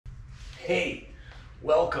Hey,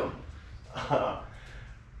 welcome.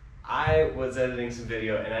 I was editing some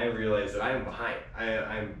video and I realized that I am behind.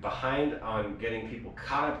 I'm behind on getting people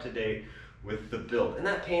caught up to date with the build, and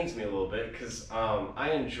that pains me a little bit because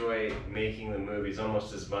I enjoy making the movies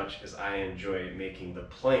almost as much as I enjoy making the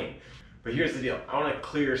plane. But here's the deal, I want to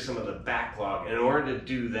clear some of the backlog, and in order to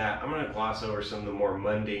do that, I'm going to gloss over some of the more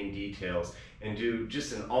mundane details and do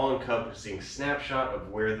just an all-encompassing snapshot of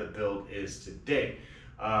where the build is today.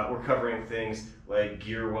 We're covering things like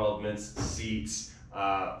gear weldments, seats,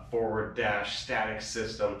 forward dash, static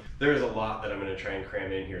system. There's a lot that I'm going to try and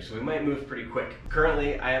cram in here, so we might move pretty quick.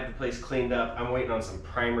 Currently, I have the place cleaned up. I'm waiting on some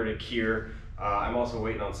primer to cure. I'm also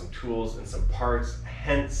waiting on some tools and some parts,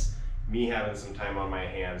 hence me having some time on my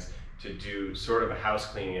hands to do sort of a house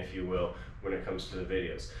cleaning, if you will, when it comes to the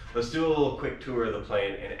videos. Let's do a little quick tour of the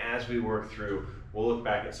plane, and as we work through, we'll look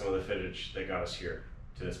back at some of the footage that got us here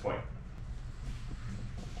to this point.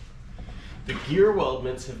 The gear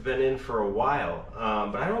weldments have been in for a while,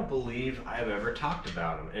 but I don't believe I've ever talked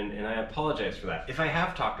about them, and I apologize for that. If I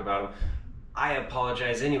have talked about them, I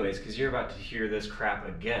apologize anyways, because you're about to hear this crap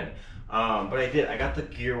again. But I did. I got the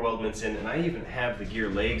gear weldments in, and I even have the gear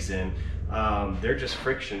legs in. They're just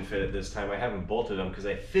friction fit at this time. I haven't bolted them because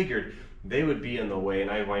I figured they would be in the way and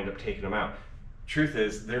I'd wind up taking them out. Truth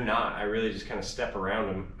is, they're not. I really just kind of step around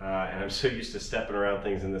them, and I'm so used to stepping around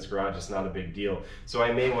things in this garage, it's not a big deal. So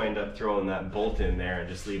I may wind up throwing that bolt in there and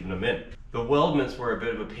just leaving them in. The weldments were a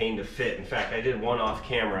bit of a pain to fit. In fact, I did one off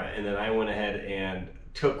camera, and then I went ahead and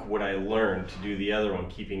took what I learned to do the other one,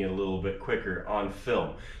 keeping it a little bit quicker on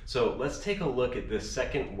film. So let's take a look at this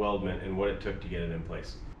second weldment and what it took to get it in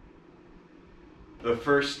place. The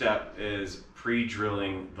first step is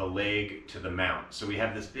pre-drilling the leg to the mount. So we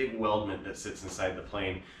have this big weldment that sits inside the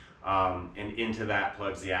plane, and into that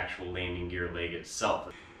plugs the actual landing gear leg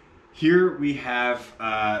itself. Here we have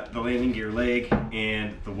the landing gear leg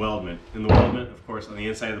and the weldment. And the weldment, of course, on the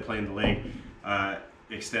inside of the plane, the leg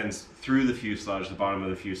extends through the fuselage, the bottom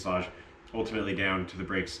of the fuselage, ultimately down to the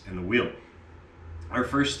brakes and the wheel. Our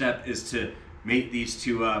first step is to mate these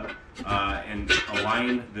two up and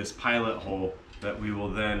align this pilot hole that we will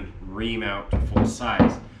then remount to full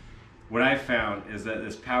size. What I've found is that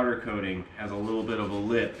this powder coating has a little bit of a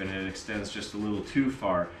lip and it extends just a little too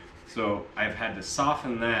far. So I've had to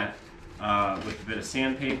soften that with a bit of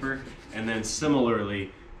sandpaper, and then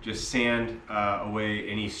similarly just sand away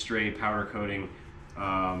any stray powder coating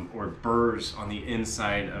or burrs on the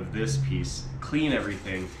inside of this piece, clean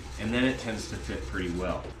everything, and then it tends to fit pretty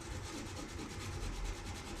well.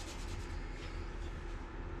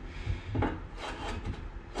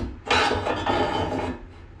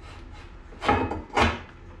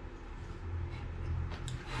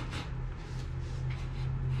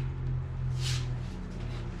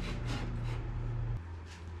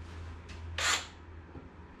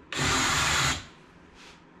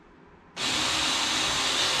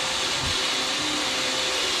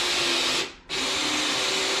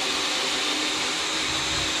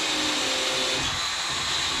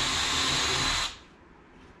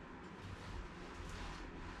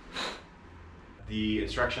 The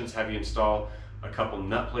instructions have you install a couple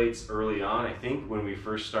nut plates early on, I think, when we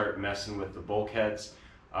first start messing with the bulkheads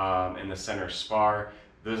and the center spar.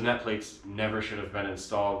 Those nut plates never should have been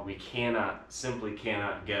installed. We simply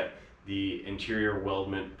cannot get the interior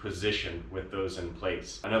weldment positioned with those in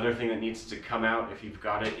place. Another thing that needs to come out if you've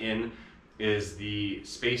got it in is the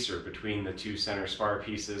spacer between the two center spar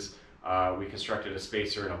pieces. We constructed a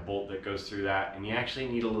spacer and a bolt that goes through that, and you actually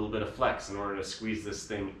need a little bit of flex in order to squeeze this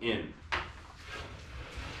thing in.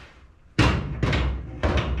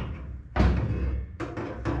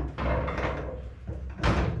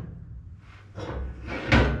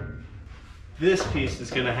 This piece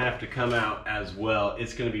is going to have to come out as well.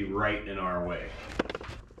 It's going to be right in our way.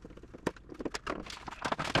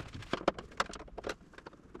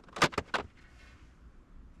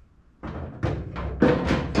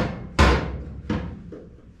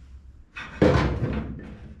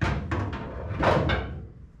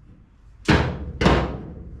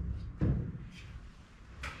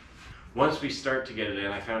 Once we start to get it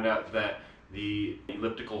in, I found out that the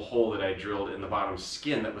elliptical hole that I drilled in the bottom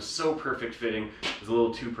skin that was so perfect fitting was a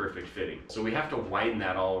little too perfect fitting. So we have to widen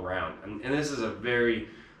that all around. And this is a very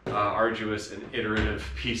arduous and iterative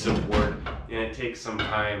piece of work, and it takes some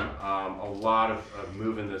time, a lot of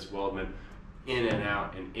moving this weldment in and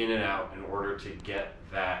out and in and out in order to get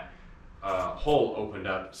that hole opened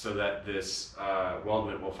up so that this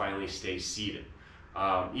weldment will finally stay seated.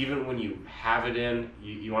 Even when you have it in,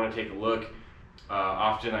 you want to take a look.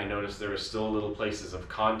 Often I noticed there were still little places of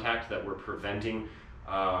contact that were preventing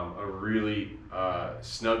a really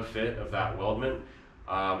snug fit of that weldment.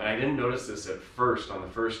 And I didn't notice this at first on the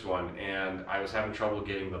first one, and I was having trouble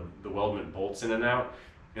getting the weldment bolts in and out.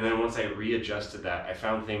 And then once I readjusted that, I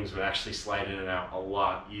found things would actually slide in and out a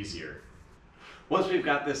lot easier. Once we've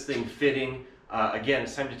got this thing fitting, again,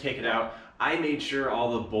 it's time to take it out. I made sure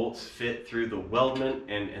all the bolts fit through the weldment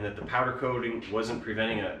and that the powder coating wasn't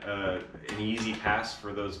preventing an easy pass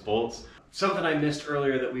for those bolts. Something I missed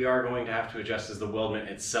earlier that we are going to have to adjust is the weldment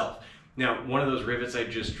itself. Now, one of those rivets I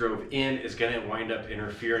just drove in is going to wind up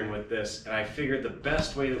interfering with this, and I figured the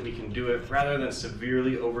best way that we can do it, rather than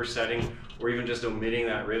severely oversetting or even just omitting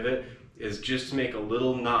that rivet, is just to make a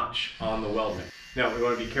little notch on the weldment. Now, we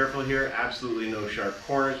want to be careful here, absolutely no sharp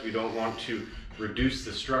corners. We don't want to reduce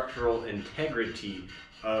the structural integrity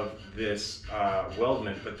of this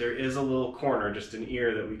weldment, but there is a little corner, just an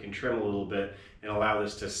ear, that we can trim a little bit and allow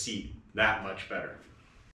this to seat that much better.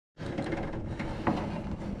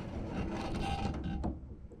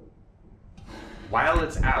 While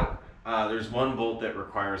it's out, there's one bolt that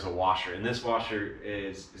requires a washer, and this washer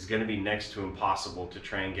is going to be next to impossible to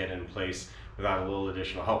try and get in place without a little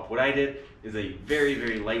additional help. What I did is a very,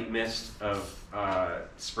 very light mist of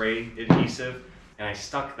spray adhesive, and I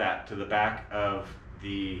stuck that to the back of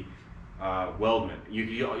the weldment. You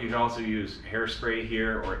can also use hairspray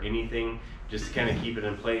here or anything just to kind of keep it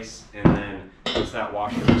in place, and then once that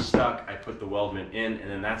washer is stuck, I put the weldment in,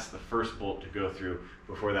 and then that's the first bolt to go through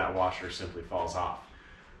before that washer simply falls off.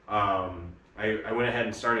 I went ahead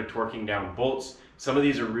and started torquing down bolts. Some of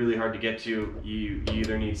these are really hard to get to. You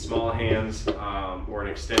either need small hands or an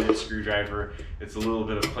extended screwdriver. It's a little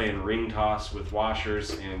bit of playing ring toss with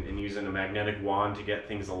washers and using a magnetic wand to get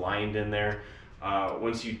things aligned in there.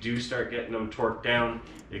 Once you do start getting them torqued down,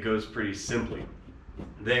 it goes pretty simply.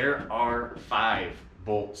 There are 5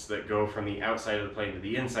 bolts that go from the outside of the plane to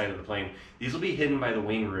the inside of the plane. These will be hidden by the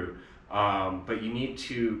wing root, but you need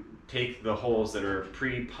to take the holes that are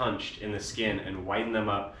pre-punched in the skin and widen them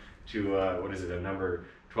up to, what is it, a number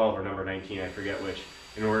 12 or number 19, I forget which,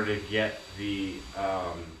 in order to get the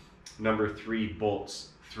number 3 bolts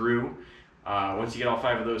through. Once you get all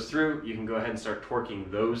 5 of those through, you can go ahead and start torquing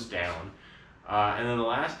those down. And then the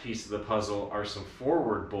last piece of the puzzle are some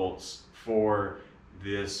forward bolts for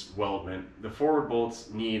this weldment. The forward bolts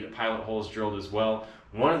need pilot holes drilled as well.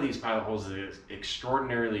 One of these pilot holes is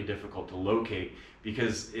extraordinarily difficult to locate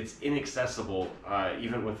because it's inaccessible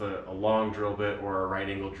even with a long drill bit or a right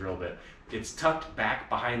angle drill bit. It's tucked back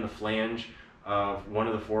behind the flange of one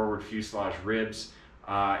of the forward fuselage ribs,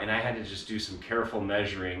 and I had to just do some careful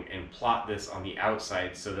measuring and plot this on the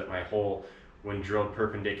outside so that my hole, when drilled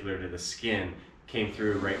perpendicular to the skin, came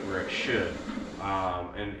through right where it should.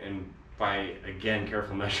 And by, again,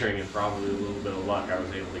 careful measuring and probably a little bit of luck, I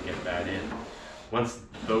was able to get that in. Once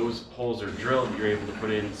those holes are drilled, you're able to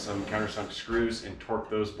put in some countersunk screws and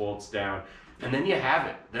torque those bolts down, and then you have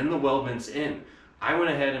it. Then the weldment's in. I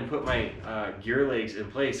went ahead and put my gear legs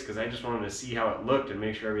in place because I just wanted to see how it looked and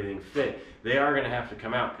make sure everything fit. They are going to have to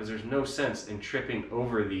come out because there's no sense in tripping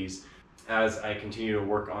over these as I continue to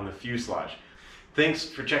work on the fuselage. Thanks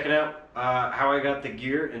for checking out how I got the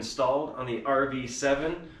gear installed on the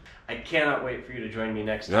RV-7. I cannot wait for you to join me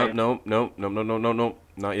next time. No,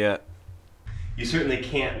 not yet. You certainly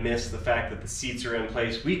can't miss the fact that the seats are in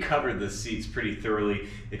place. We covered the seats pretty thoroughly,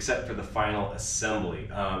 except for the final assembly,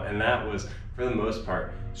 and that was, for the most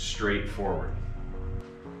part, straightforward.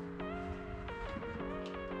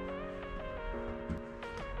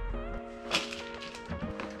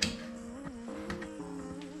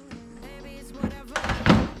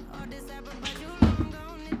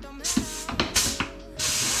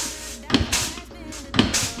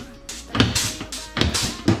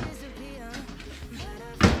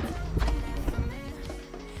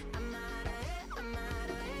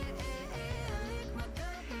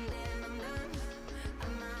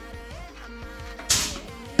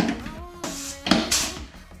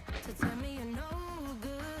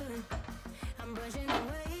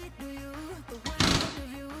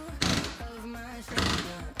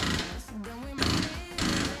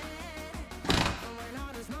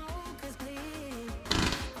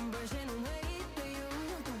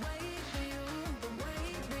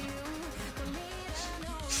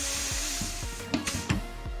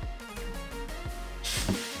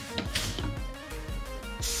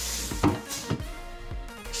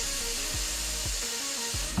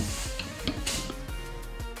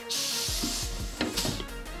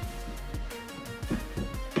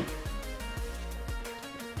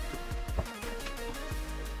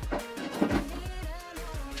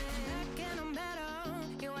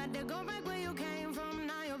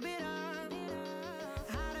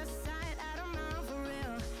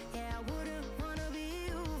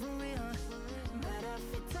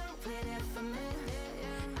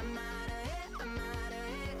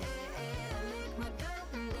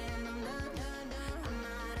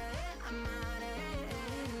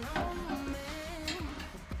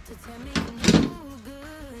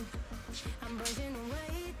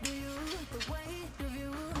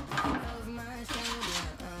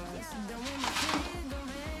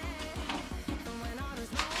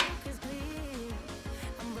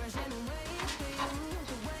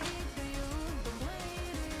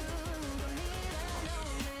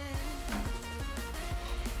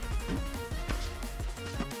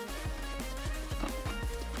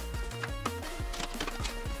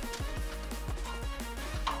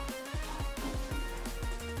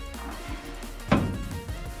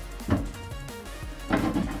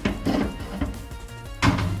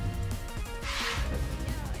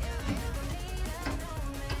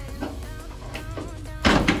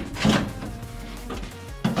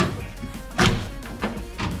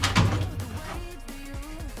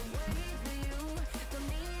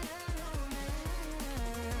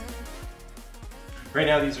 Right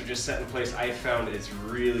now these are just set in place. I found it's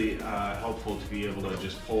really helpful to be able to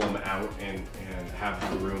just pull them out and have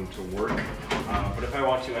the room to work. But if I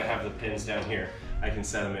want to, I have the pins down here. I can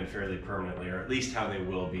set them in fairly permanently, or at least how they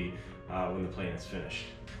will be when the plane is finished.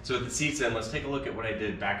 So with the seats in, let's take a look at what I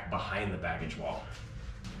did back behind the baggage wall.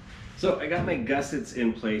 So I got my gussets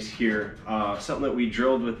in place here, something that we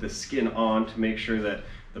drilled with the skin on to make sure that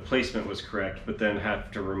the placement was correct, but then have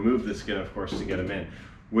to remove the skin, of course, to get them in.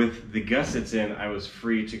 With the gussets in, I was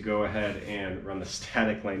free to go ahead and run the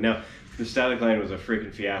static line. Now, the static line was a freaking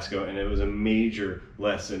fiasco, and it was a major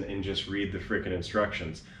lesson in just read the freaking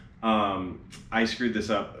instructions. I screwed this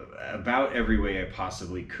up about every way I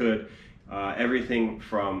possibly could. Everything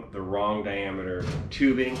from the wrong diameter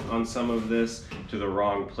tubing on some of this to the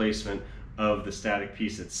wrong placement of the static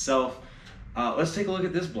piece itself. Let's take a look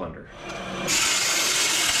at this blunder.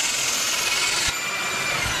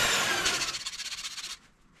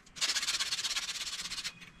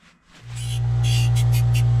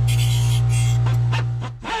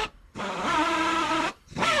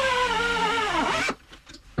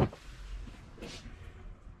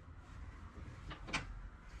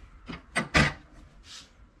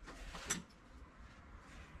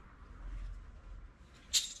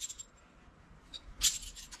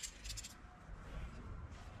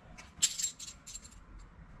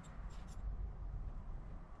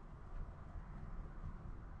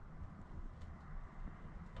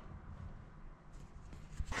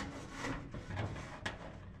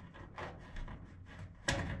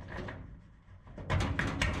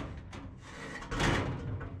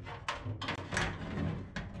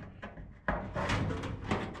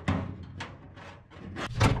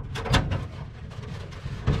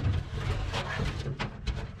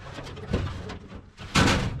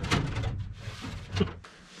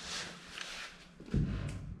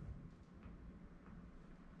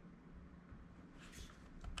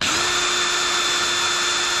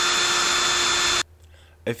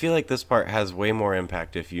 I feel like this part has way more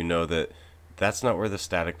impact if you know that that's not where the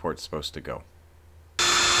static port's supposed to go.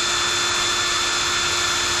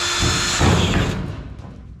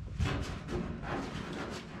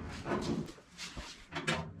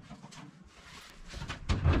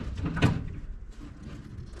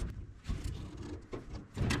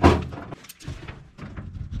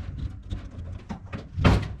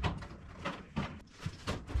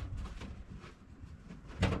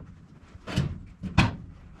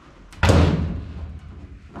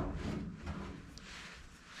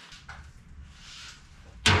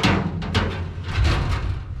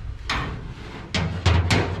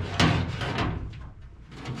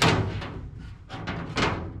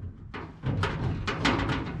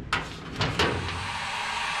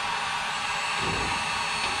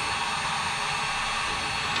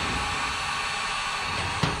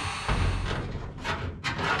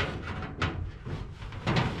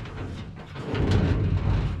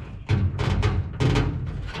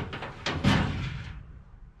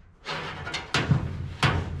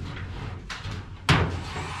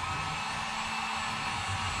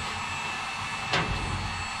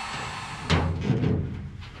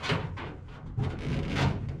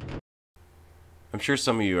 I'm sure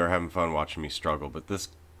some of you are having fun watching me struggle, but this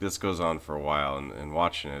goes on for a while, and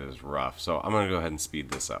watching it is rough. So I'm going to go ahead and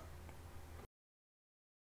speed this up.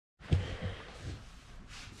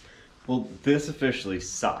 Well, this officially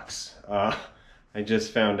sucks. I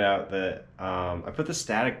just found out that I put the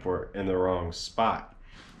static port in the wrong spot.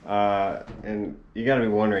 And you gotta be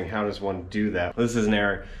wondering, how does one do that? Well, this is an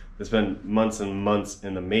error that's been months and months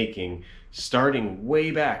in the making. Starting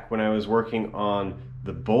way back when I was working on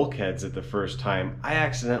the bulkheads at the first time, I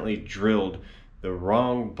accidentally drilled the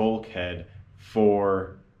wrong bulkhead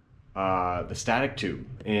for the static tube.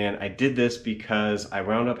 And I did this because I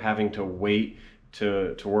wound up having to wait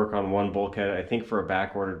to work on one bulkhead, I think for a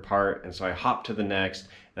back ordered part, and so I hopped to the next,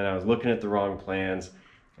 and I was looking at the wrong plans,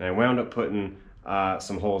 and I wound up putting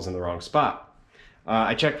some holes in the wrong spot.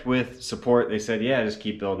 I checked with support. They said, yeah, just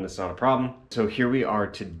keep building, it's not a problem. So here we are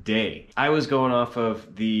today. I was going off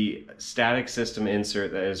of the static system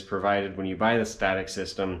insert that is provided when you buy the static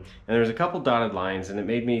system, and there's a couple dotted lines, and it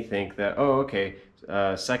made me think that, oh, okay,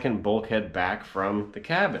 second bulkhead back from the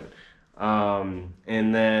cabin. And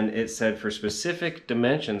then it said for specific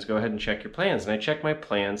dimensions, go ahead and check your plans. And I checked my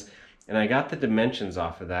plans, and I got the dimensions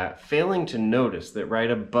off of that, failing to notice that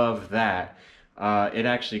right above that, it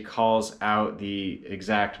actually calls out the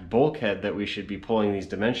exact bulkhead that we should be pulling these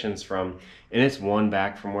dimensions from, and it's one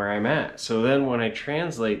back from where I'm at. So then when I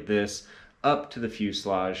translate this up to the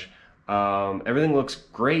fuselage, Everything looks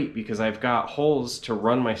great because I've got holes to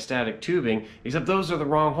run my static tubing, except those are the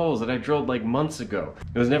wrong holes that I drilled like months ago.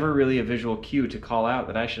 It was never really a visual cue to call out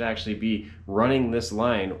that I should actually be running this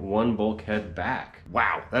line one bulkhead back.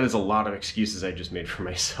 Wow, that is a lot of excuses I just made for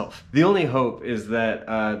myself. The only hope is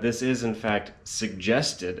that this is in fact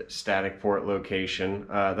suggested static port location.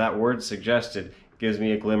 That word suggested gives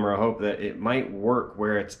me a glimmer of hope that it might work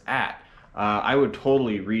where it's at. I would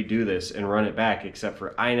totally redo this and run it back, except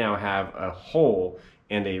for I now have a hole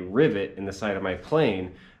and a rivet in the side of my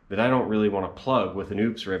plane that I don't really want to plug with an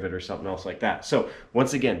oops rivet or something else like that. So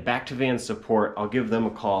once again, back to van support, I'll give them a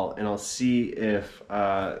call and I'll see if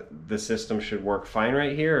the system should work fine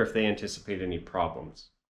right here or if they anticipate any problems.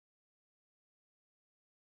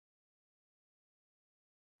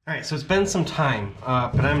 All right, so it's been some time,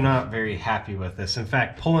 but I'm not very happy with this. In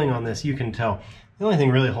fact, pulling on this, you can tell the only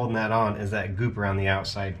thing really holding that on is that goop around the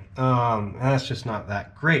outside. And that's just not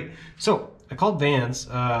that great. So I called Vans,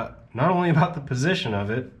 not only about the position of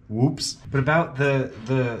it, whoops, but about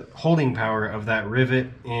the holding power of that rivet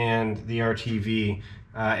and the RTV,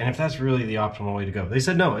 and if that's really the optimal way to go. They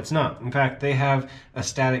said, no, it's not. In fact, they have a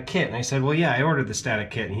static kit. And I said, well, yeah, I ordered the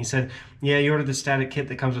static kit. And he said, yeah, you ordered the static kit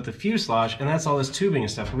that comes with the fuselage, and that's all this tubing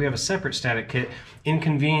and stuff. But we have a separate static kit,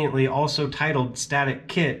 inconveniently also titled static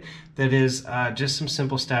kit, that is just some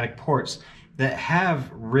simple static ports that have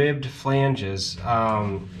ribbed flanges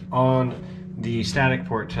on the static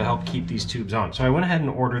port to help keep these tubes on. So I went ahead and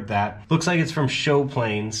ordered that. Looks like it's from Show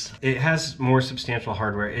Planes. It has more substantial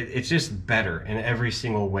hardware. It's just better in every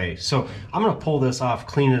single way. So I'm gonna pull this off,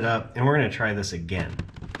 clean it up, and we're gonna try this again.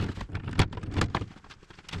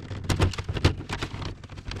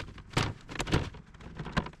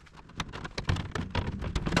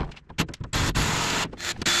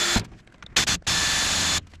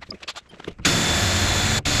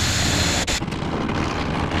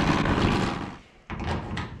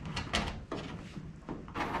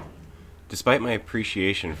 Despite my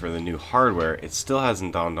appreciation for the new hardware, it still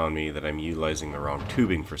hasn't dawned on me that I'm utilizing the wrong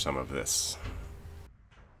tubing for some of this.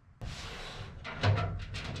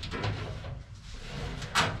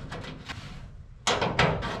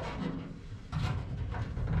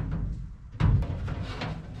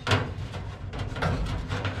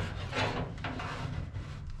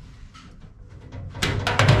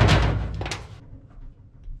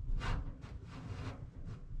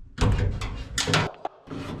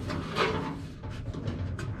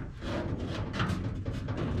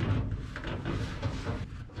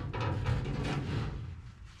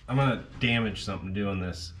 I'm gonna damage something doing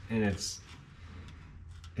this, and it's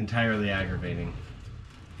entirely aggravating.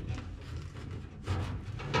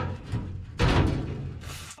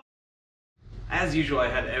 As usual, I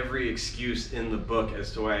had every excuse in the book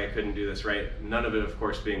as to why I couldn't do this right. None of it, of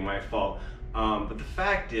course, being my fault. But the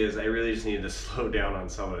fact is, I really just needed to slow down on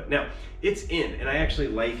some of it. Now, it's in, and I actually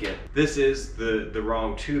like it. This is the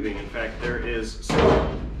wrong tubing. In fact, there is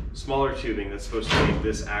some smaller tubing that's supposed to make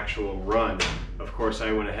this actual run. Of course,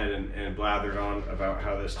 I went ahead and blathered on about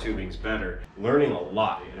how this tubing's better. Learning a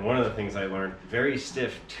lot, and one of the things I learned, very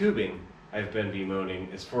stiff tubing I've been bemoaning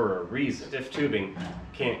is for a reason. Stiff tubing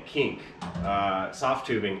can't kink. Soft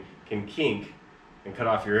tubing can kink and cut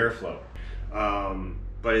off your airflow.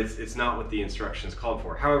 But it's not what the instructions called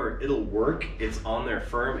for. However, it'll work. It's on there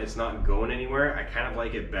firm. It's not going anywhere. I kind of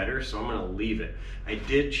like it better, so I'm gonna leave it. I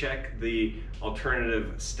did check the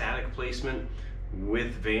alternative static placement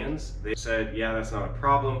with Vans. They said, yeah, that's not a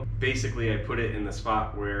problem. Basically, I put it in the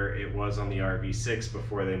spot where it was on the RV-6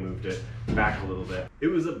 before they moved it back a little bit. It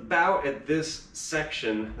was about at this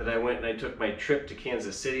section that I went and I took my trip to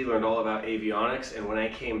Kansas City, learned all about avionics, and when I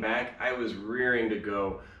came back, I was rearing to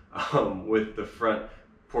go with the front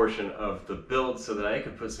portion of the build so that I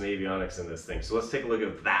could put some avionics in this thing. So let's take a look at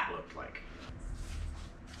what that looked like.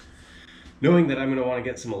 Knowing that I'm going to want to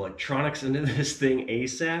get some electronics into this thing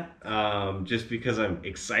ASAP, just because I'm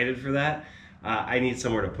excited for that, I need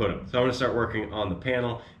somewhere to put them. So I'm going to start working on the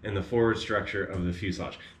panel and the forward structure of the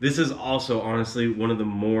fuselage. This is also honestly one of the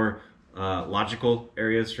more logical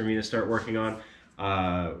areas for me to start working on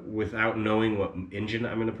without knowing what engine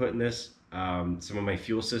I'm going to put in this. Some of my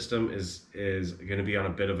fuel system is going to be on a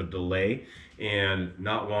bit of a delay, and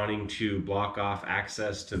not wanting to block off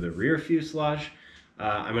access to the rear fuselage,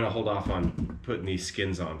 I'm going to hold off on putting these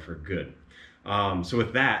skins on for good. So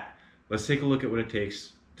with that, let's take a look at what it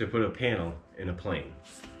takes to put a panel in a plane.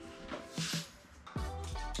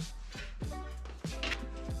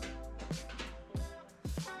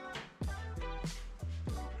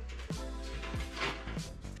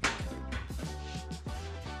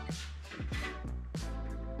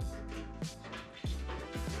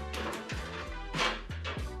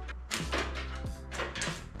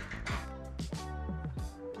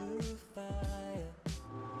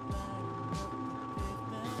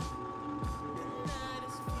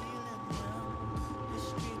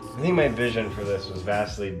 I think my vision for this was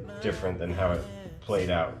vastly different than how it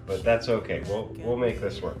played out, but that's okay. We'll make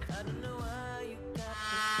this work.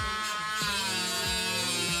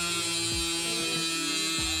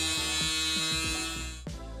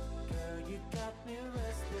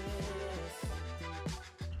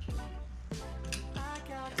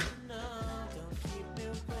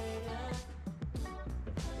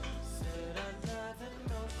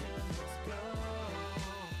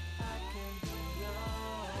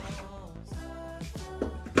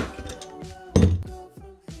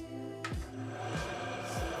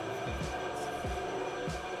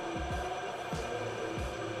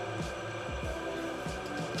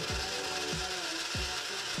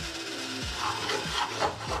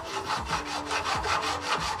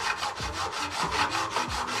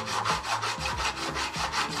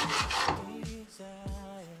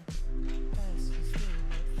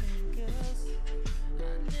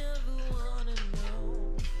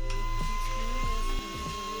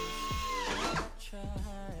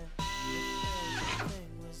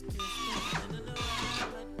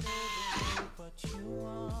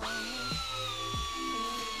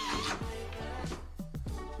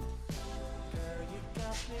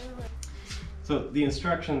 So the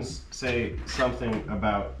instructions say something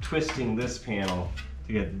about twisting this panel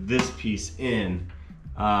to get this piece in,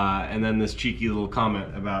 and then this cheeky little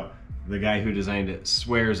comment about the guy who designed it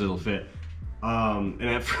swears it'll fit. And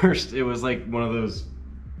at first it was like one of those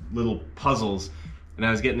little puzzles, and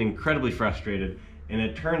I was getting incredibly frustrated, and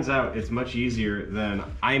it turns out it's much easier than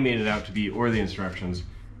I made it out to be, or the instructions.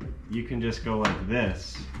 You can just go like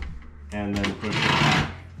this and then push it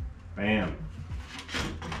back. Bam.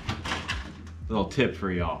 Little tip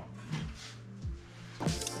for y'all.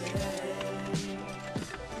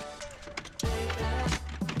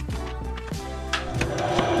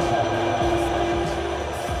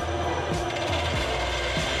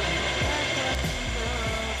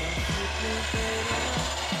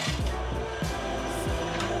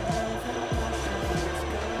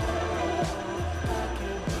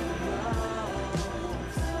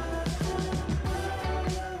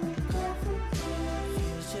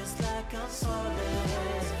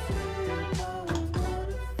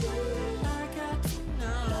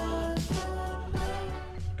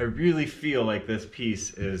 I really feel like this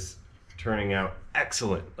piece is turning out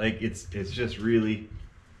excellent. Like it's just really,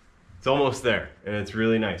 it's almost there, and it's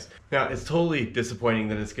really nice. Now, it's totally disappointing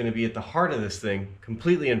that it's going to be at the heart of this thing,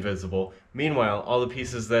 completely invisible. Meanwhile, all the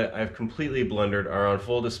pieces that I've completely blundered are on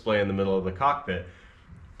full display in the middle of the cockpit,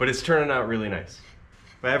 but it's turning out really nice.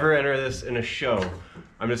 If I ever enter this in a show,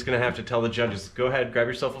 I'm just going to have to tell the judges, go ahead, grab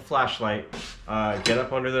yourself a flashlight, get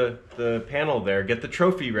up under the panel there, get the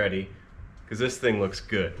trophy ready, because this thing looks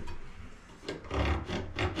good.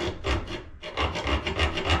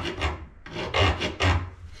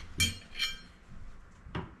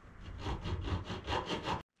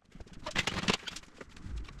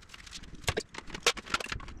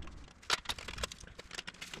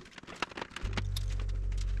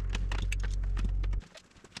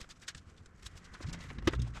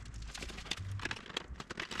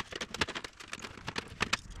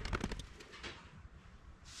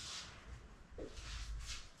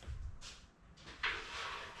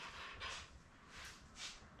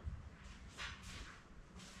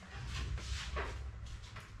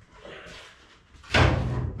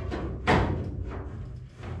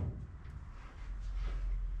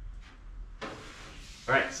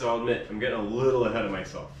 Alright, so I'll admit, I'm getting a little ahead of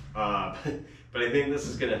myself, but I think this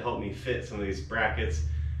is going to help me fit some of these brackets,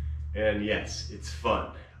 and yes, it's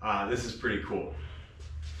fun. This is pretty cool.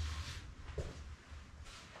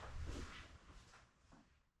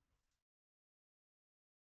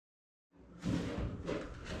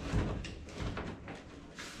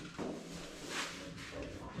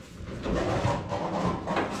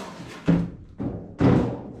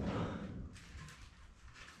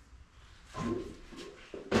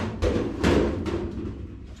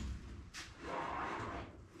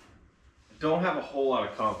 Don't have a whole lot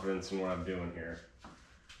of confidence in what I'm doing here,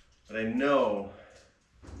 but I know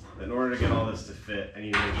that in order to get all this to fit, I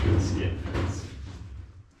need to make sure the skid fits.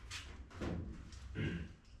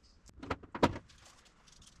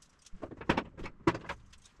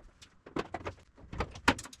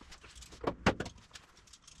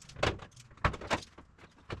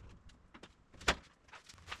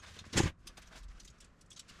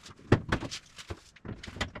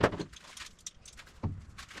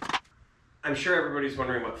 I'm sure everybody's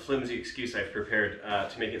wondering what flimsy excuse I've prepared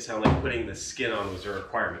to make it sound like putting the skin on was a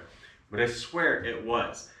requirement, but I swear it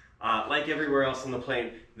was. Like everywhere else on the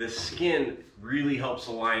plane, the skin really helps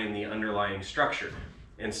align the underlying structure.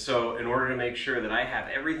 And so in order to make sure that I have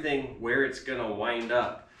everything where it's gonna wind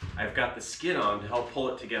up, I've got the skid on to help pull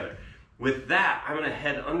it together. With that, I'm gonna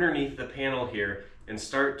head underneath the panel here and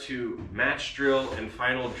start to match drill and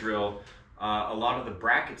final drill a lot of the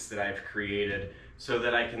brackets that I've created so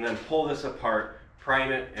that I can then pull this apart,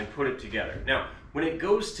 prime it, and put it together. Now, when it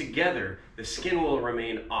goes together, the skin will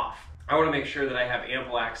remain off. I wanna make sure that I have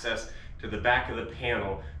ample access to the back of the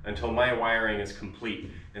panel until my wiring is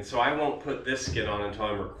complete. And so I won't put this skin on until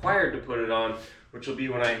I'm required to put it on, which will be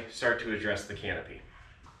when I start to address the canopy.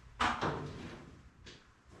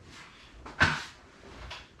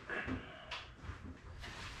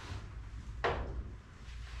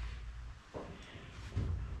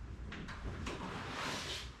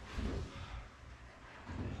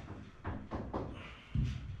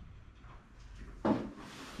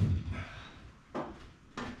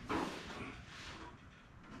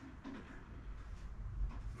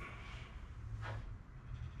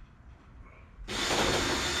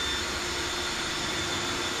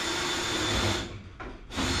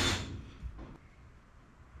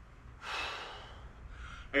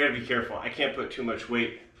 I gotta be careful. I can't put too much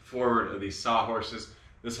weight forward of these sawhorses.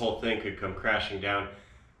 This whole thing could come crashing down.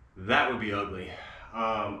 That would be ugly.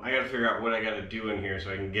 I gotta figure out what I gotta do in here so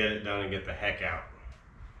I can get it done and get the heck out.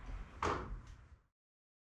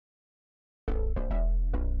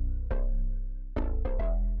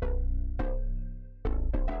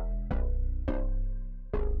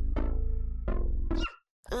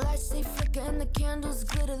 Lights they flicker and the candles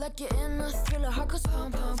glitter like you're in a thriller. Heart goes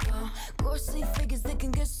pum pum pum. Ghostly figures they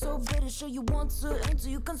can get so bitter. Show you want to enter,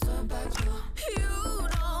 you can turn back. You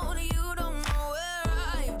don't know where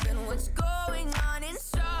I've been. What's going on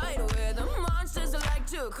inside? Where the monsters like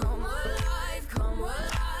to come alive, come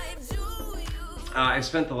alive. Do you? I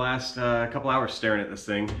spent the last couple hours staring at this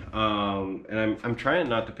thing, and I'm trying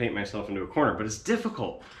not to paint myself into a corner, but it's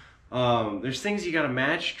difficult. There's things you got to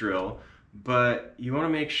match drill, but you want to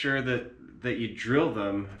make sure that you drill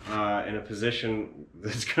them in a position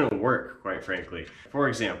that's going to work, quite frankly. For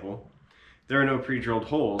example, there are no pre-drilled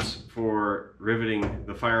holes for riveting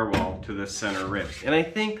the firewall to this center rib. And I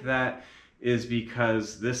think that is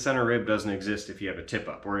because this center rib doesn't exist if you have a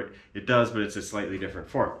tip-up, or it does, but it's a slightly different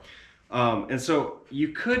form. And so you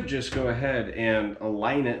could just go ahead and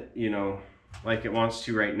align it, you know, like it wants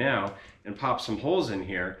to right now, and pop some holes in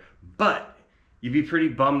here, but you'd be pretty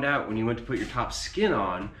bummed out when you went to put your top skin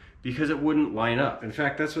on because it wouldn't line up. In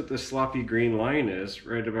fact, that's what the sloppy green line is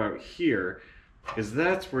right about here, is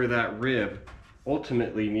that's where that rib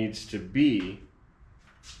ultimately needs to be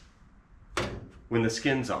when the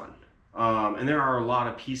skin's on. And there are a lot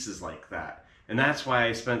of pieces like that. And that's why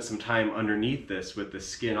I spent some time underneath this with the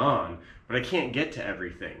skin on, but I can't get to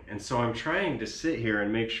everything. And so I'm trying to sit here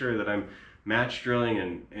and make sure that I'm match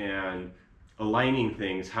drilling and aligning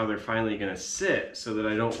things how they're finally gonna sit so that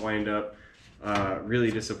I don't wind up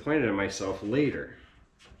really disappointed in myself later.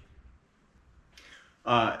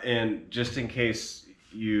 And just in case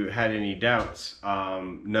you had any doubts,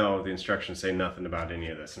 no, the instructions say nothing about any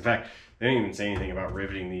of this. In fact, they don't even say anything about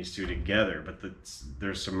riveting these two together, but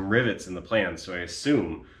there's some rivets in the plan, so I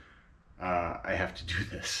assume I have to do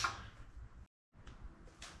this.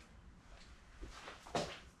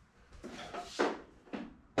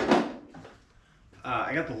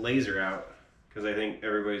 I got the laser out because I think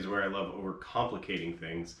everybody's aware I love overcomplicating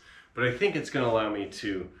things, but I think it's going to allow me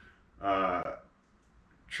to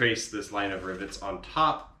trace this line of rivets on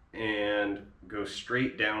top and go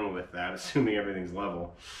straight down with that, assuming everything's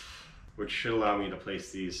level, which should allow me to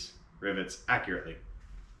place these rivets accurately.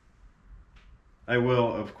 I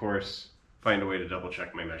will, of course, find a way to double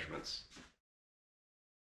check my measurements.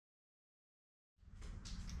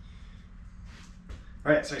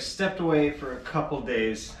 All right, so I stepped away for a couple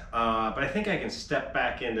days, but I think I can step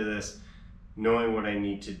back into this knowing what I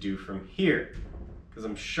need to do from here, because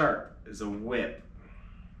I'm sharp as a whip.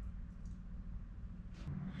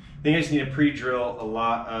 I think I just need to pre-drill a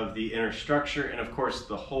lot of the inner structure and of course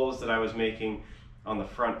the holes that I was making on the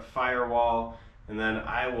front firewall, and then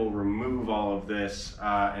I will remove all of this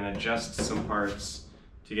and adjust some parts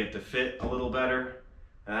to get to fit a little better,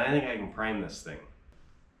 and I think I can prime this thing.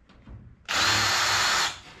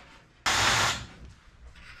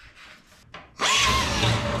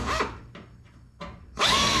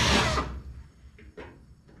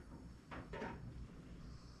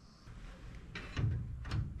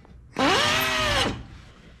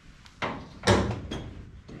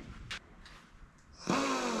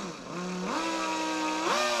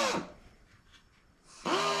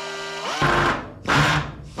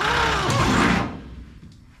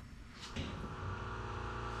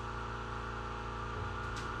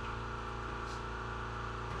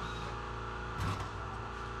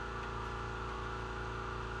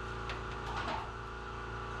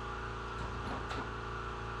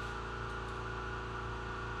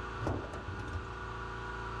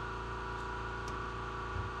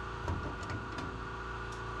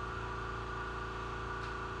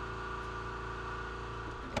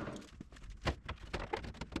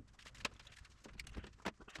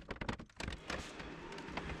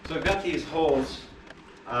 So I've got these holes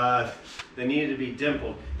that needed to be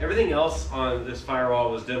dimpled. Everything else on this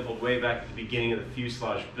firewall was dimpled way back at the beginning of the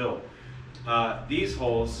fuselage build. These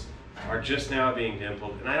holes are just now being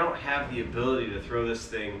dimpled, and I don't have the ability to throw this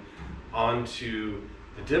thing onto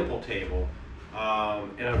the dimple table.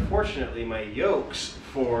 And unfortunately, my yokes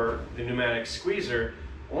for the pneumatic squeezer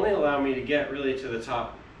only allow me to get really to the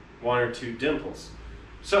top 1 or 2 dimples.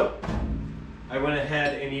 So I went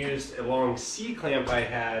ahead and used a long C-clamp I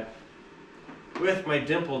had with my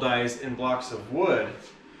dimple dies in blocks of wood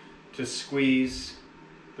to squeeze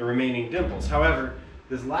the remaining dimples. However,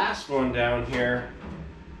 this last one down here,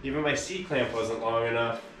 even my C-clamp wasn't long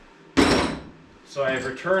enough, so I have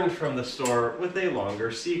returned from the store with a longer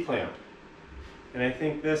C-clamp. And I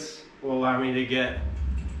think this will allow me to get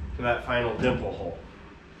to that final dimple hole.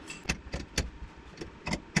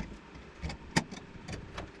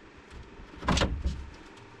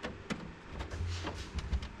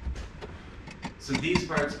 So these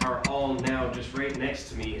parts are all now just right next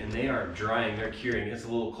to me, and they are drying, they're curing. It's a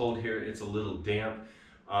little cold here, it's a little damp,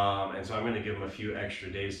 and so I'm going to give them a few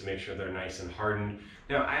extra days to make sure they're nice and hardened.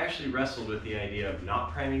 Now, I actually wrestled with the idea of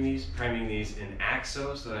not priming these in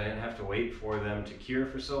AXO so that I didn't have to wait for them to cure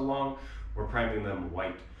for so long, or priming them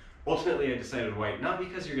white. Ultimately, I decided white, not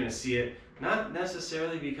because you're going to see it, not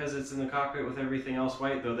necessarily because it's in the cockpit with everything else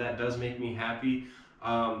white, though that does make me happy.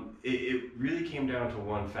 It really came down to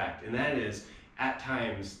one fact, and that is, at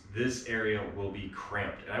times, this area will be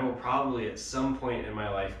cramped, and I will probably at some point in my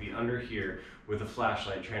life be under here with a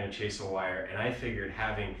flashlight trying to chase a wire, and I figured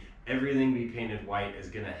having everything be painted white is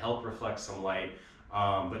going to help reflect some light,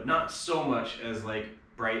 but not so much as like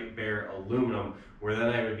bright bare aluminum, where then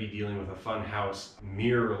I would be dealing with a funhouse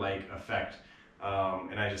mirror-like effect,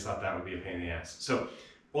 and I just thought that would be a pain in the ass. So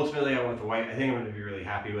ultimately I went with the white. I think I'm going to be really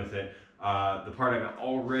happy with it. The part I'm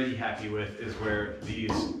already happy with is where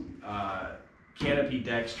these canopy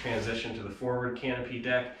decks transition to the forward canopy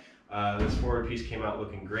deck. This forward piece came out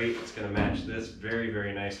looking great. It's going to match this very,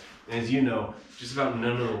 very nice. And as you know, just about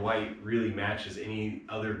none of the white really matches any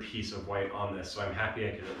other piece of white on this, so I'm happy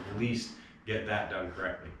I could at least get that done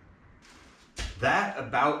correctly. That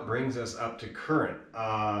about brings us up to current.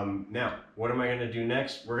 Now, what am I going to do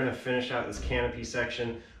next? We're going to finish out this canopy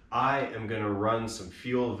section. I am going to run some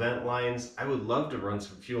fuel vent lines. I would love to run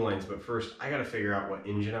some fuel lines, but first I got to figure out what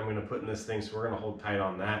engine I'm going to put in this thing, so we're going to hold tight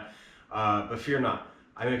on that. But fear not,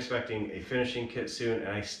 I'm expecting a finishing kit soon, and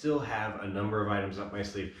I still have a number of items up my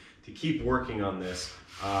sleeve to keep working on this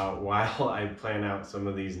while I plan out some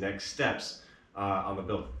of these next steps on the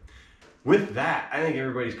build. With that, I think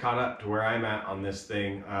everybody's caught up to where I'm at on this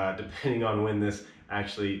thing, depending on when this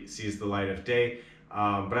actually sees the light of day.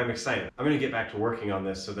 But I'm excited. I'm going to get back to working on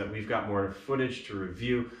this so that we've got more footage to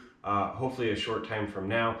review, hopefully a short time from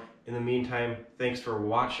now. In the meantime, thanks for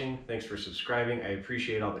watching. Thanks for subscribing. I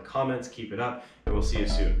appreciate all the comments. Keep it up, and we'll see you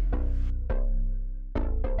soon.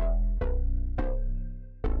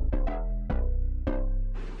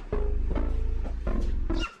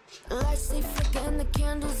 Lights they flicker and the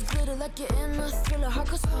candles glitter like you're in a thriller. Heart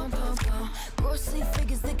goes pound, pound, pound. Ghostly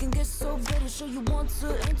figures, they can get so bitter. Show you want to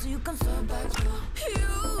enter, you can turn back. You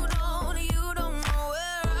don't